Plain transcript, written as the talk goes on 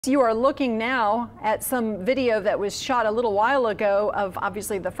You are looking now at some video that was shot a little while ago of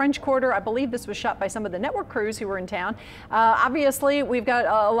obviously the French Quarter. I believe this was shot by some of the network crews who were in town. Obviously, we've got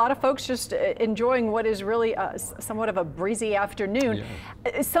a lot of folks just enjoying what is really somewhat of a breezy afternoon.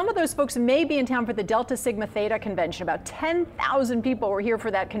 Yeah. Some of those folks may be in town for the Delta Sigma Theta convention. About 10,000 people were here for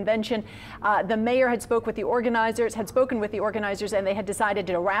that convention. The mayor had spoken with the organizers, and they had decided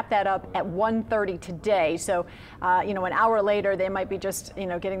to wrap that up at 1:30 today. So, an hour later, they might be just,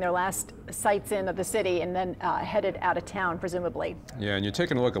 getting their last sights in of the city and then headed out of town, presumably. Yeah, and you're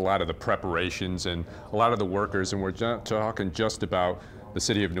taking a look at a lot of the preparations and a lot of the workers, and we're not talking just about the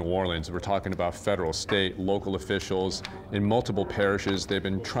city of New Orleans. We're talking about federal, state, local officials in multiple parishes. They've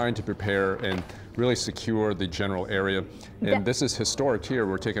been trying to prepare and really secure the general area. And this is historic here.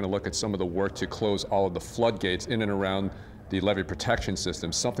 We're taking a look at some of the work to close all of the floodgates in and around the levee protection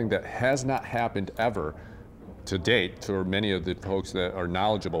system, something that has not happened ever to date for many of the folks that are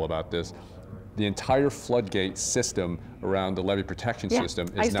knowledgeable about this. The entire floodgate system around the levee protection system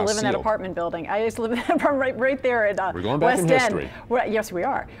is now sealed. I used to live in that apartment building. I used to live in that apartment right there at We're going back West in history. End. Well, yes, we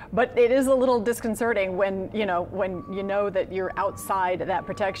are. But it is a little disconcerting when you know that you're outside that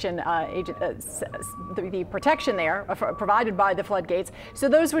protection the protection there provided by the floodgates. So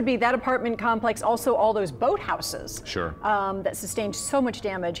those would be that apartment complex, also all those boathouses. Sure. That sustained so much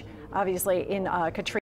damage, obviously, in Katrina.